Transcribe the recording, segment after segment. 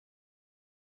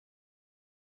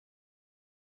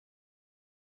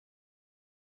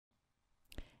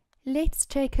Let's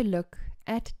take a look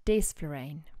at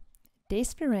Desflurane.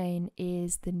 Desflurane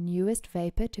is the newest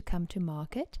vapor to come to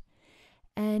market,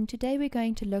 and today we're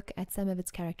going to look at some of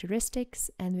its characteristics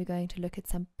and we're going to look at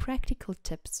some practical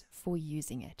tips for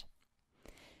using it.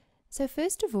 So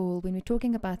first of all, when we're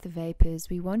talking about the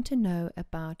vapors, we want to know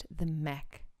about the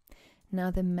MAC. Now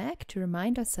the MAC, to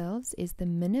remind ourselves, is the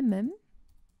minimum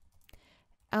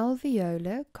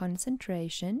alveolar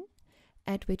concentration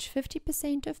at which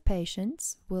 50% of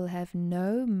patients will have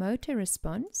no motor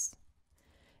response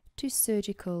to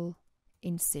surgical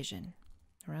incision,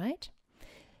 right?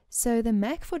 So the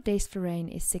MAC for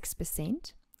Desflurane is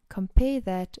 6%. Compare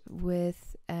that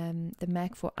with the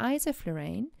MAC for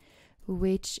isoflurane,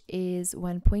 which is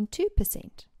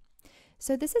 1.2%.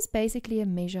 So this is basically a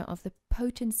measure of the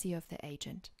potency of the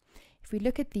agent. If we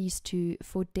look at these two,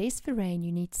 for Desflurane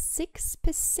you need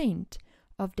 6%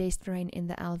 of Desflurane in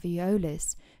the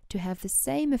alveolus to have the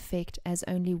same effect as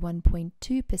only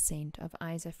 1.2% of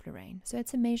isoflurane. So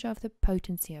it's a measure of the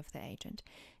potency of the agent.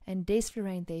 And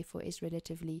Desflurane therefore is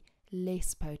relatively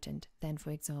less potent than, for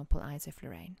example,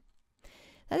 isoflurane.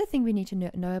 The other thing we need to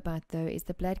know about though is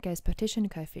the blood gas partition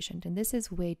coefficient, and this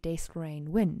is where Desflurane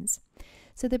wins.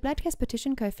 So the blood gas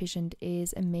partition coefficient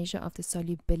is a measure of the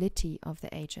solubility of the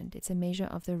agent. It's a measure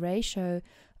of the ratio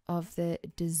of the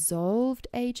dissolved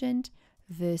agent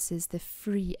versus the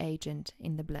free agent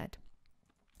in the blood.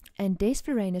 And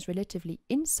Desflurane is relatively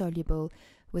insoluble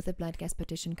with a blood gas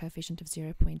partition coefficient of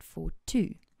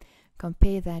 0.42.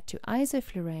 Compare that to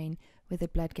isoflurane with a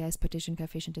blood gas partition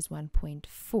coefficient is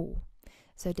 1.4.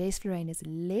 So Desflurane is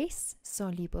less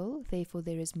soluble, therefore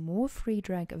there is more free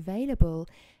drug available,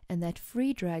 and that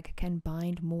free drug can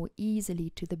bind more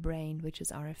easily to the brain, which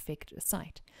is our effect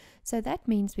site. So that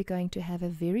means we're going to have a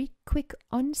very quick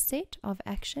onset of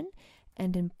action,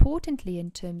 and importantly,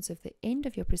 in terms of the end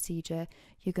of your procedure,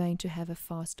 you're going to have a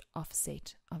fast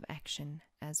offset of action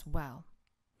as well.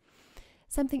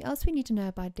 Something else we need to know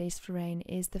about Desflurane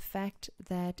is the fact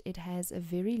that it has a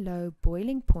very low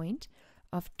boiling point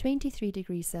of 23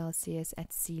 degrees Celsius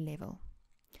at sea level.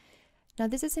 Now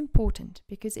this is important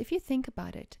because if you think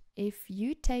about it, if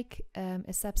you take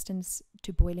a substance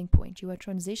to boiling point, you are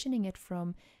transitioning it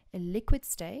from a liquid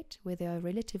state where there are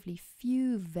relatively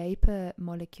few vapor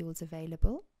molecules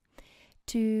available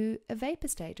to a vapor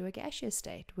state or a gaseous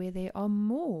state where there are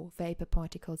more vapor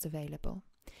particles available.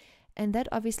 And that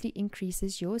obviously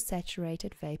increases your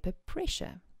saturated vapor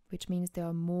pressure, which means there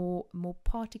are more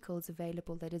particles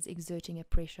available that is exerting a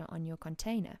pressure on your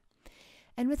container.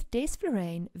 And with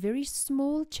Desflurane, very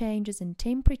small changes in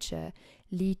temperature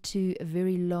lead to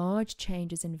very large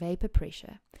changes in vapor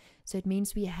pressure. So it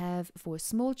means we have, for a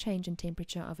small change in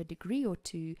temperature of a degree or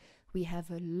two, we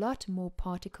have a lot more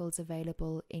particles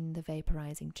available in the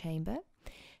vaporizing chamber.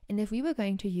 And if we were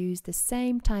going to use the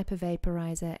same type of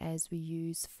vaporizer as we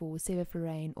use for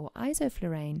sevoflurane or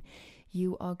isoflurane,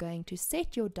 you are going to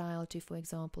set your dial to, for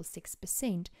example,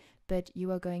 6%, but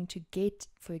you are going to get,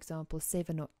 for example,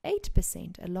 7 or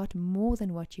 8%, a lot more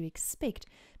than what you expect,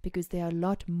 because there are a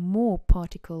lot more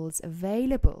particles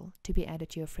available to be added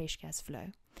to your fresh gas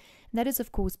flow. And that is,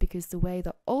 of course, because the way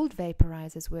the old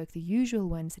vaporizers work, the usual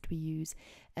ones that we use,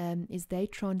 is they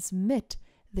transmit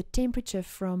the temperature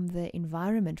from the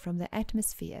environment, from the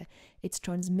atmosphere. It's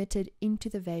transmitted into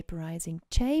the vaporizing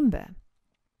chamber,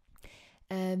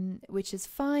 which is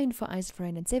fine for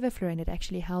isoflurane and sevoflurane. It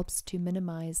actually helps to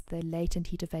minimize the latent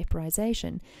heat of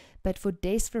vaporization. But for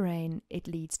Desflurane, it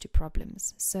leads to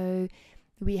problems. So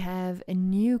we have a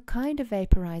new kind of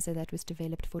vaporizer that was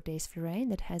developed for Desflurane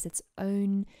that has its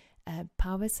own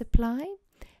power supply.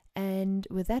 And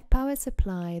with that power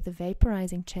supply, the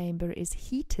vaporizing chamber is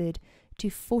heated to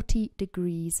 40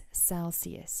 degrees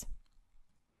Celsius.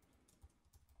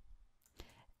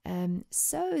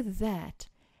 So that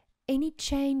any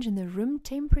change in the room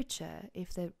temperature,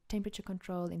 if the temperature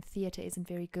control in theater isn't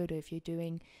very good, or if you're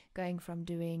going from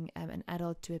doing an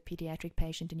adult to a pediatric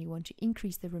patient and you want to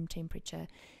increase the room temperature,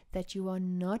 that you are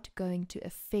not going to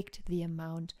affect the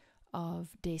amount of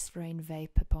Desflurane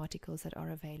vapor particles that are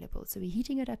available. So we're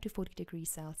heating it up to 40 degrees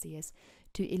Celsius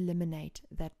to eliminate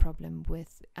that problem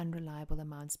with unreliable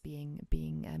amounts being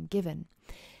given.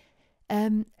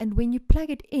 And when you plug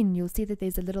it in, you'll see that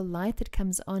there's a little light that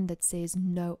comes on that says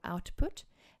no output,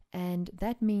 and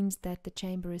that means that the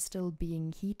chamber is still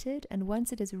being heated, and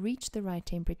once it has reached the right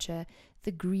temperature,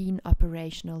 the green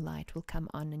operational light will come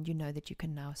on, and you know that you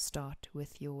can now start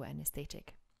with your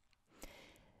anesthetic.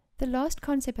 The last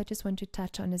concept I just want to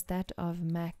touch on is that of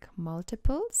MAC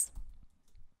multiples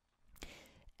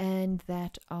and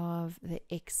that of the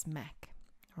X-MAC.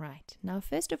 Right, now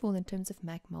first of all, in terms of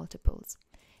MAC multiples,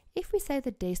 if we say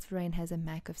that Desflurane has a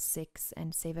MAC of 6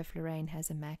 and Sevoflurane has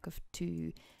a MAC of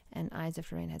 2 and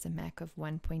Isoflurane has a MAC of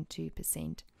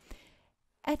 1.2%,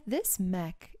 at this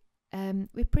MAC,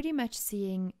 we're pretty much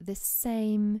seeing the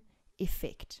same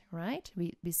effect, right?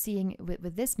 We're seeing,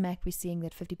 with this MAC, we're seeing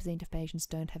that 50% of patients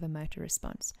don't have a motor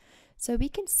response. So we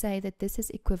can say that this is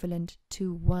equivalent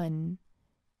to 1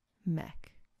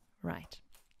 MAC, right?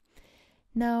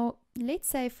 Now, let's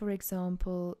say, for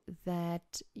example,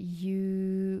 that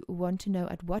you want to know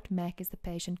at what MAC is the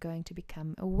patient going to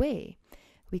become aware.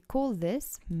 We call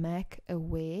this MAC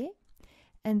aware,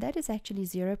 and that is actually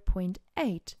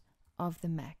 0.8 of the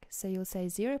MAC. So you'll say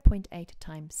 0.8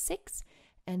 times 6,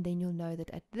 and then you'll know that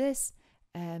at this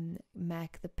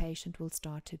MAC, the patient will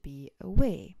start to be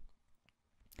aware.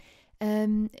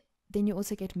 Then you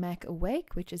also get MAC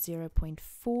awake, which is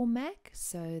 0.4 MAC.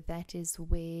 So that is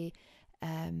where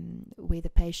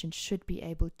the patient should be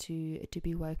able to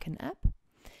be woken up.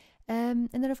 And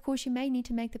then, of course, you may need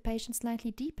to make the patient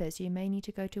slightly deeper. So you may need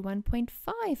to go to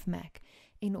 1.5 MAC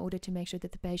in order to make sure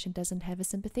that the patient doesn't have a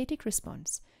sympathetic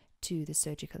response to the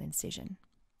surgical incision.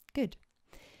 Good.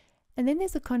 And then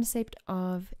there's the concept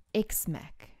of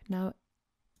XMAC. Now,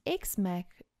 XMAC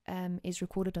is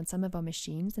recorded on some of our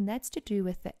machines, and that's to do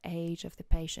with the age of the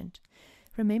patient.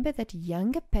 Remember that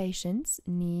younger patients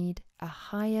need a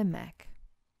higher MAC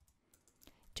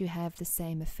to have the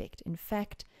same effect. In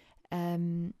fact,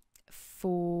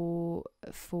 for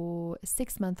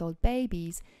 6-month-old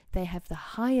babies, they have the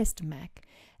highest MAC.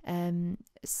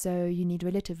 So you need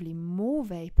relatively more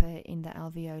vapor in the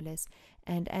alveolus,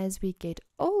 and as we get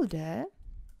older,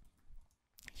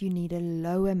 you need a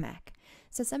lower MAC.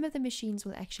 So some of the machines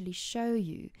will actually show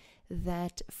you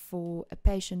that for a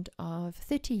patient of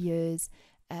 30 years,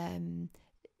 the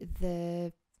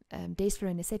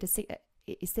Desflurane is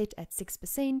set at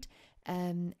 6%,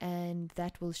 and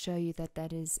that will show you that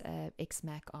that is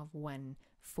XMAC of 1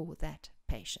 for that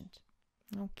patient.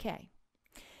 Okay.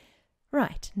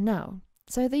 Right, now,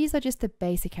 so these are just the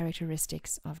basic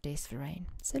characteristics of Desflurane.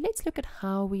 So let's look at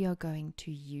how we are going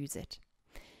to use it.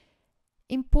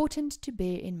 Important to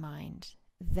bear in mind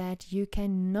that you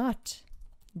cannot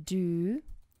do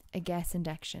a gas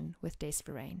induction with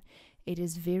Desflurane. It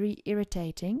is very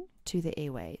irritating to the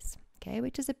airways, okay,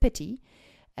 which is a pity.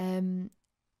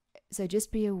 So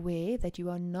just be aware that you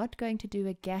are not going to do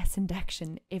a gas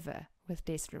induction ever with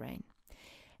Desflurane.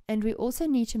 And we also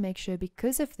need to make sure,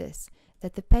 because of this,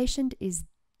 that the patient is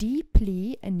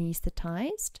deeply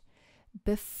anesthetized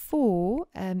before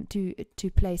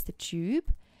to place the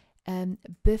tube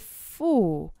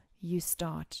before you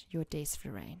start your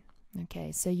Desflurane.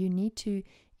 Okay, so you need to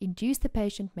induce the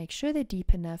patient, make sure they're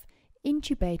deep enough,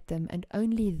 intubate them, and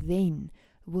only then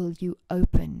will you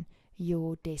open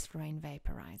your Desflurane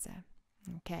vaporizer.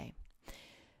 Okay.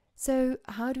 So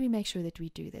how do we make sure that we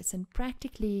do this? And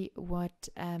practically what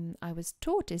I was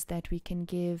taught is that we can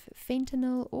give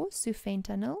fentanyl or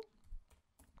sufentanil,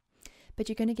 but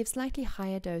you're going to give slightly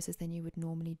higher doses than you would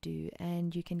normally do.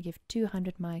 And you can give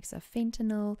 200 mics of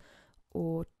fentanyl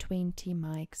or 20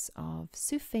 mics of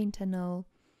sufentanil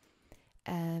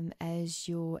as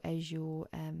your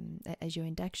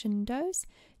induction dose,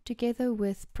 together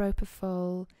with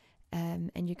propofol.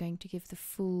 And you're going to give the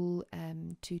full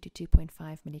 2 to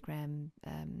 2.5 milligram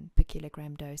per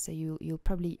kilogram dose. So you'll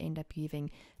probably end up giving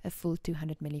a full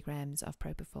 200 milligrams of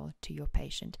propofol to your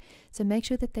patient. So make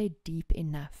sure that they're deep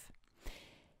enough.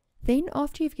 Then,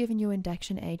 after you've given your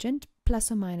induction agent,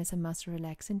 plus or minus a muscle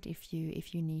relaxant if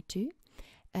you need to,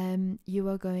 you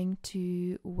are going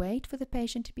to wait for the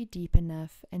patient to be deep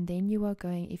enough, and then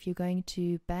if you're going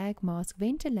to bag mask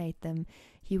ventilate them,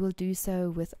 you will do so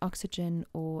with oxygen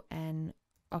or an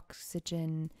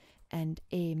oxygen and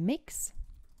air mix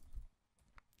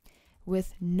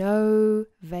with no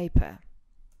vapor.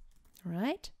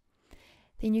 Right?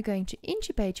 Then you're going to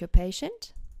intubate your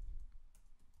patient,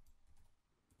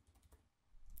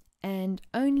 and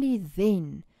only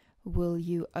then will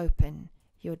you open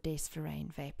your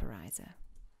Desflurane vaporizer.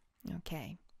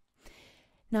 Okay.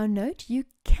 Now note, you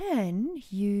can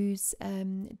use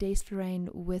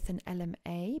Desflurane with an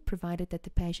LMA, provided that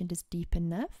the patient is deep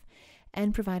enough,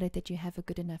 and provided that you have a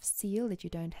good enough seal, that you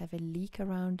don't have a leak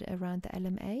around the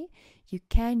LMA. You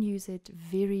can use it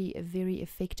very, very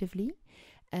effectively.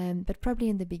 But probably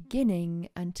in the beginning,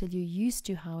 until you're used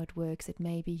to how it works, it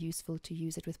may be useful to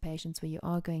use it with patients where you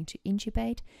are going to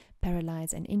intubate,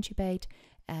 paralyze and intubate,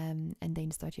 and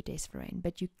then start your Desflurane.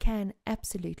 But you can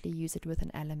absolutely use it with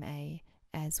an LMA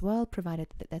as well, provided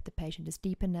that the patient is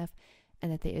deep enough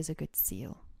and that there is a good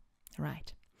seal.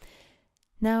 Right.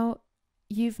 Now,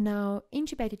 you've now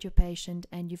intubated your patient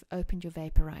and you've opened your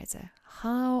vaporizer.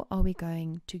 How are we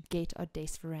going to get our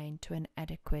Desflurane to an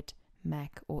adequate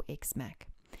MAC or XMAC?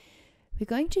 We're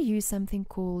going to use something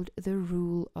called the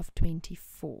rule of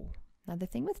 24. Now, the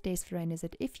thing with Desflurane is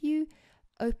that if you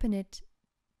open it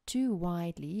too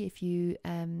widely, if you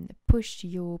push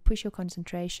your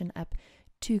concentration up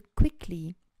too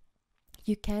quickly,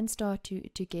 you can start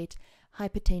to get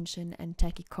hypertension and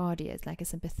tachycardia. It's like a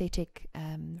sympathetic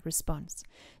response.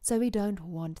 So we don't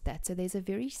want that. So there's a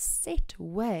very set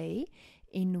way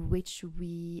in which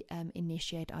we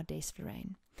initiate our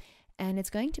Desflurane. And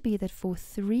it's going to be that for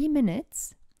 3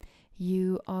 minutes,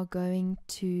 you are going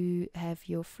to have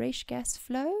your fresh gas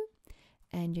flow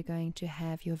and you're going to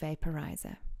have your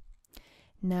vaporizer.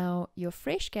 Now, your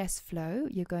fresh gas flow,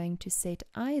 you're going to set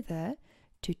either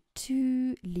to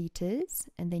 2 liters,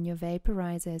 and then your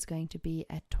vaporizer is going to be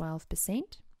at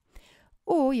 12%,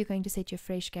 or you're going to set your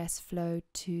fresh gas flow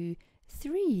to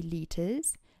 3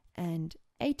 liters and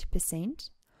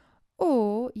 8%,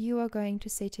 or you are going to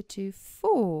set it to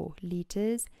 4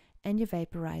 liters and your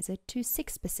vaporizer to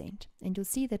 6%. And you'll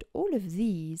see that all of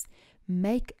these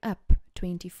make up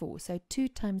 24. So 2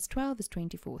 times 12 is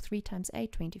 24, 3 times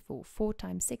 8, 24, 4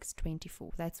 times 6,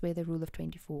 24. That's where the rule of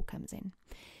 24 comes in.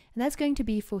 And that's going to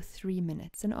be for 3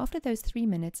 minutes. And after those 3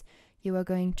 minutes, you are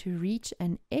going to reach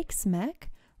an XMAC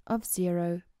of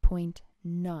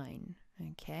 0.9.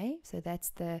 Okay, so that's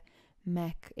the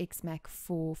XMAC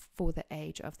for the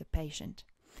age of the patient.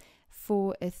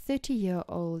 For a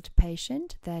 30-year-old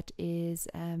patient, that is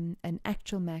an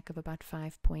actual MAC of about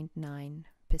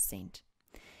 5.9%.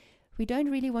 We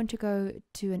don't really want to go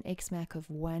to an XMAC of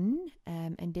 1,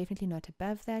 and definitely not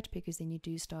above that, because then you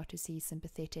do start to see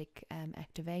sympathetic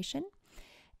activation.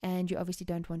 And you obviously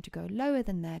don't want to go lower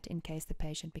than that in case the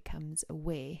patient becomes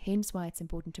aware. Hence why it's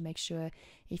important to make sure,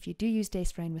 if you do use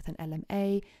Desflurane with an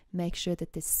LMA, make sure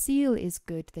that the seal is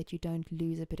good, that you don't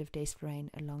lose a bit of Desflurane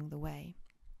along the way.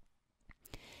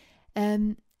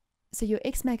 So your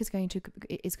XMAC is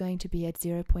going to be at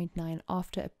 0.9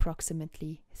 after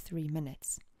approximately 3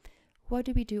 minutes. What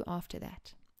do we do after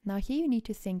that? Now here you need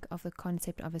to think of the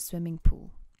concept of a swimming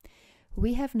pool.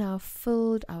 We have now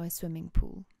filled our swimming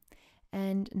pool,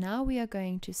 and now we are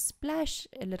going to splash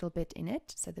a little bit in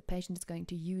it. So the patient is going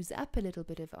to use up a little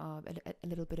bit of our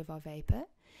vapor,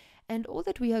 and all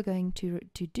that we are going to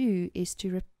do is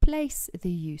to replace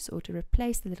the use, or to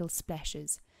replace the little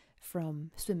splashes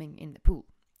from swimming in the pool,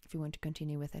 if you want to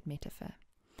continue with that metaphor.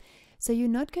 So you're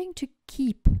not going to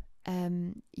keep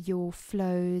your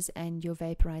flows and your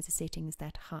vaporizer settings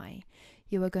that high.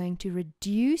 You are going to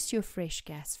reduce your fresh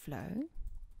gas flow,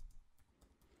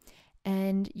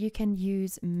 and you can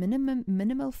use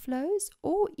minimal flows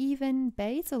or even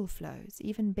basal flows,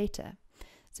 even better.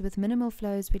 So with minimal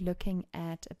flows, we're looking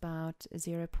at about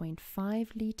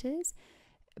 0.5 liters.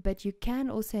 But you can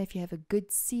also, if you have a good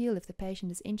seal, if the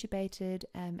patient is intubated,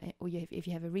 or if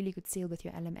you have a really good seal with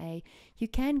your LMA, you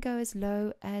can go as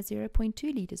low as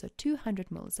 0.2 liters or 200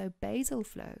 mils, so basal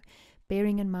flow,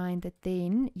 bearing in mind that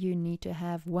then you need to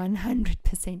have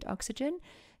 100% oxygen,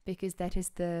 because that is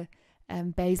the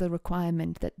basal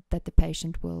requirement that the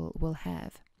patient will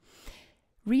have.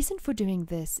 Reason for doing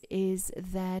this is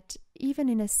that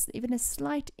even a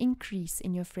slight increase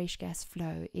in your fresh gas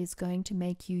flow is going to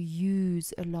make you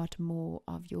use a lot more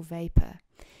of your vapor.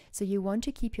 So you want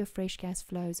to keep your fresh gas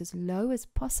flows as low as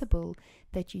possible,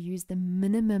 that you use the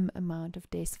minimum amount of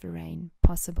Desflurane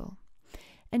possible.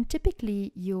 And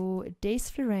typically your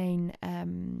Desflurane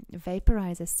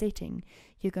vaporizer setting,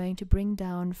 you're going to bring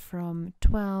down from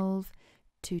 12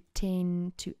 to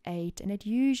 10 to 8, and it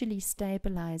usually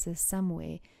stabilizes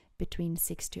somewhere between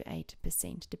 6 to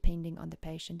 8%, depending on the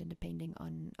patient and depending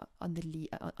on the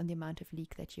amount of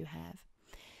leak that you have.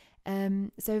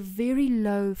 So very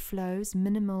low flows,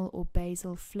 minimal or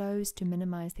basal flows, to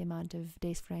minimize the amount of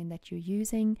Desflurane that you're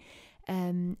using,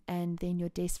 and then your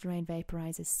Desflurane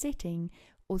vaporizer setting,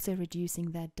 also reducing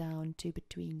that down to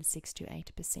between 6 to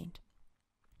 8%.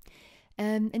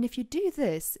 And if you do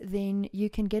this, then you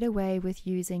can get away with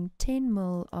using 10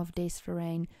 ml of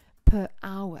Desflurane per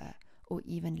hour, or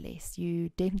even less. You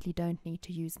definitely don't need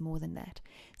to use more than that.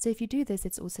 So if you do this,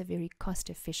 it's also very cost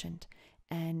efficient.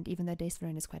 And even though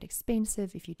Desflurane is quite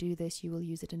expensive, if you do this, you will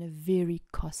use it in a very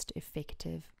cost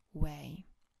effective way.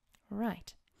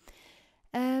 Right.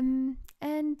 And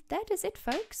that is it,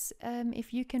 folks.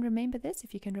 If you can remember this,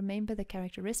 if you can remember the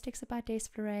characteristics about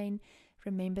Desflurane,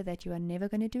 remember that you are never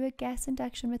going to do a gas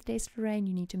induction with Desflurane.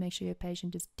 You need to make sure your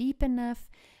patient is deep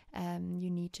enough. You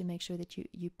need to make sure that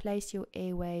you place your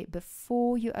airway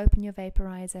before you open your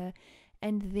vaporizer.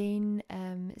 and then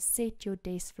set your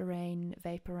Desflurane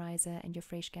vaporizer and your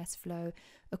fresh gas flow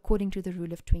according to the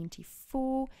rule of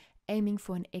 24, aiming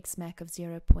for an Xmac of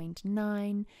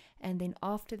 0.9, and then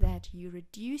after that you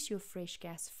reduce your fresh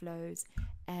gas flows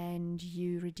and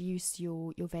you reduce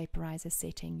your vaporizer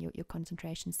setting, your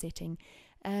concentration setting,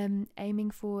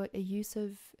 aiming for a use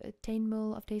of 10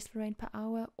 ml of Desflurane per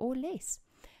hour or less.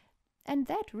 And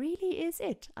that really is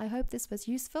it. I hope this was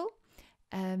useful.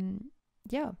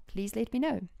 Yeah, please let me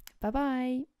know. Bye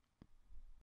bye.